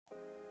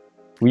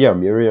We are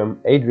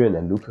Miriam, Adrian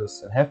and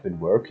Lukas and have been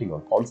working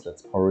on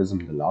Poncelets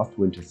Porism the last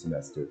winter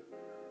semester.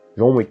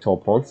 Jean-Victor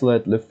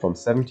Poncelet lived from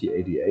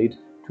 1788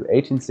 to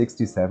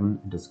 1867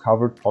 and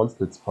discovered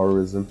Poncelets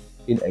Porism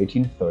in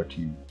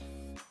 1813.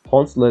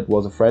 Poncelet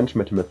was a French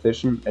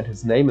mathematician and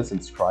his name is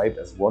inscribed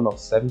as one of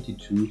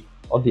 72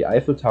 on the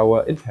Eiffel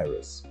Tower in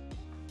Paris.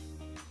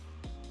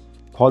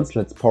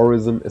 Poncelets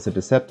Porism is a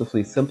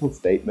deceptively simple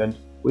statement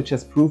which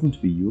has proven to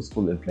be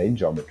useful in plane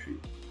geometry.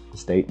 The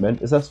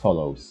statement is as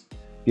follows.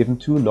 Given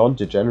two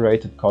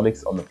non-degenerated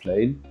conics on a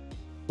plane,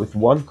 with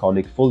one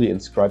conic fully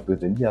inscribed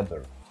within the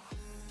other.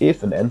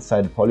 If an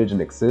n-sided polygon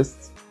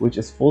exists, which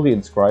is fully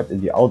inscribed in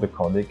the outer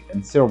conic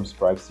and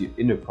circumscribes the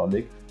inner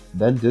conic,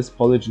 then this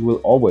polygon will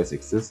always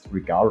exist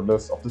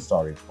regardless of the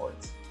starting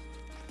points.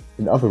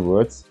 In other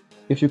words,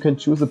 if you can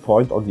choose a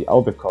point on the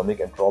outer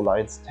conic and draw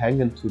lines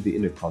tangent to the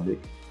inner conic,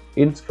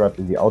 inscribed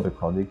in the outer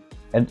conic,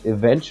 and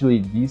eventually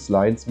these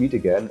lines meet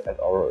again at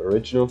our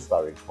original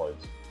starting point.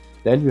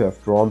 Then you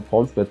have drawn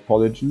Poncelet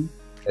polygon,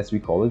 as we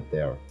call it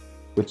there,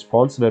 which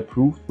Poncelet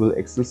proved will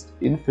exist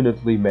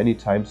infinitely many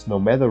times no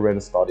matter where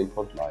the starting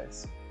point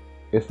lies.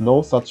 If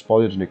no such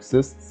polygon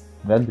exists,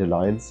 then the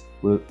lines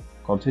will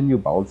continue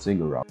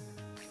bouncing around.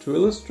 To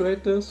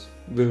illustrate this,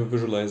 we have a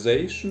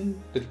visualization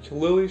that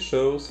clearly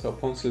shows how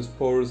Poncelets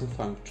Porism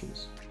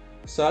functions.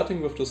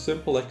 Starting with the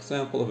simple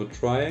example of a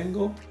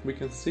triangle, we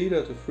can see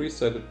that a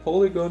three-sided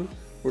polygon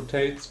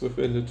rotates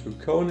within the two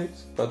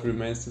conics but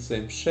remains the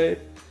same shape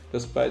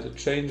despite the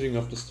changing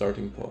of the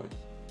starting point.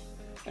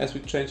 As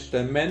we change the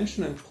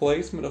dimension and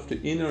placement of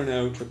the inner and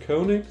outer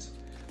conics,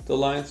 the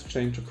lines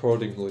change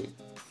accordingly.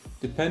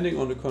 Depending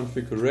on the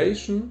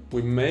configuration,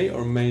 we may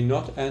or may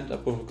not end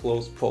up with a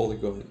closed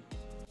polygon.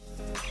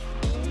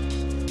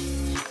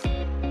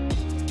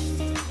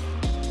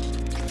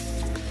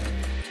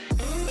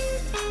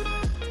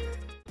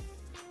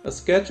 A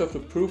sketch of the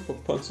proof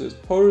of Poncelets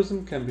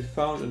Porism can be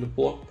found in the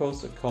blog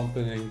post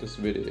accompanying this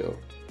video.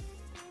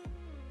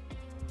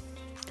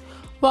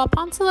 While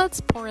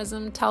Poncelets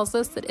Porism tells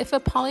us that if a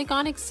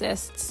polygon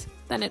exists,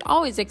 then it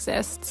always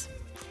exists,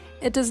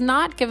 it does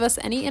not give us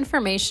any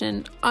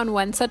information on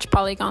when such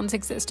polygons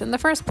exist in the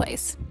first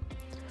place.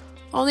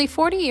 Only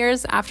 40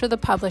 years after the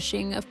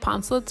publishing of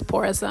Poncelets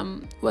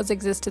Porism was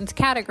existence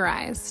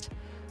categorized,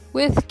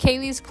 with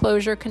Cayley's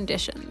closure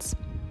conditions.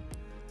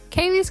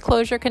 Cayley's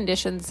closure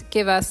conditions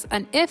give us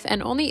an if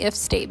and only if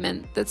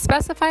statement that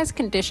specifies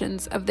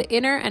conditions of the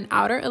inner and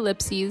outer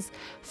ellipses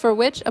for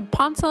which a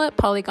Poncelet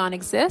polygon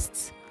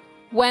exists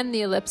when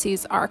the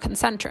ellipses are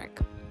concentric.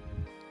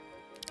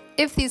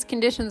 If these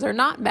conditions are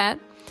not met,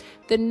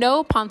 then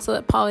no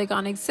Poncelet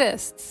polygon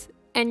exists,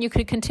 and you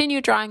could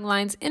continue drawing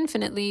lines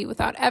infinitely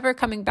without ever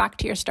coming back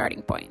to your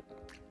starting point.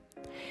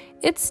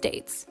 It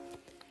states,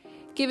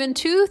 given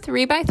two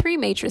 3x3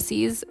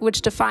 matrices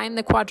which define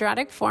the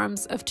quadratic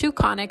forms of two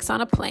conics on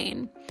a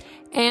plane,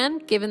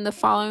 and given the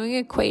following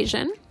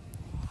equation,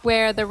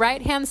 where the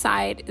right-hand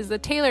side is the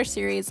Taylor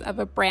series of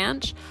a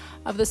branch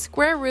of the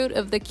square root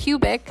of the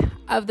cubic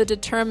of the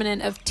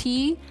determinant of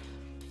t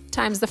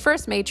times the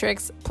first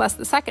matrix plus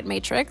the second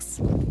matrix,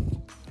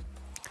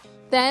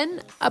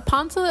 then a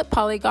Poncelet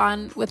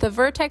polygon with a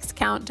vertex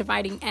count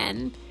dividing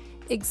n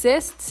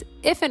exists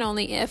if and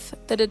only if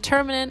the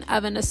determinant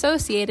of an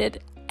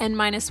associated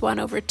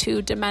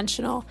n-1/2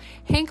 dimensional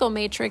Hankel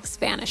matrix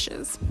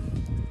vanishes.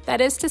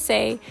 That is to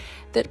say,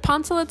 that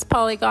Poncelet's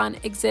polygon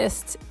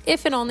exists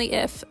if and only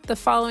if the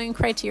following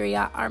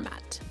criteria are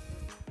met.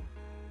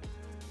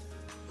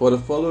 For the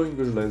following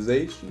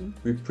visualization,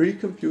 we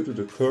pre-computed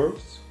the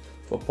curves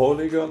for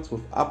polygons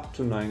with up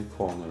to 9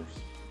 corners.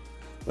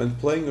 When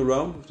playing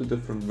around with the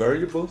different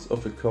variables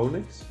of the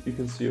conics, you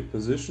can see a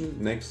position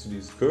next to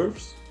these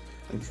curves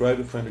and try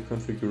to find a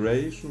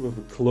configuration with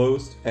a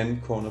closed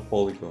n-corner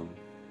polygon.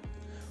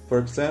 For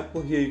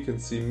example, here you can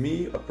see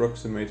me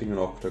approximating an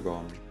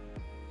octagon.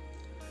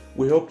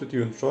 We hope that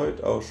you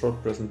enjoyed our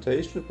short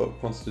presentation about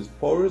Poncelets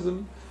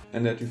Porism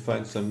and that you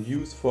find some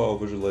use for our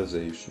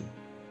visualization.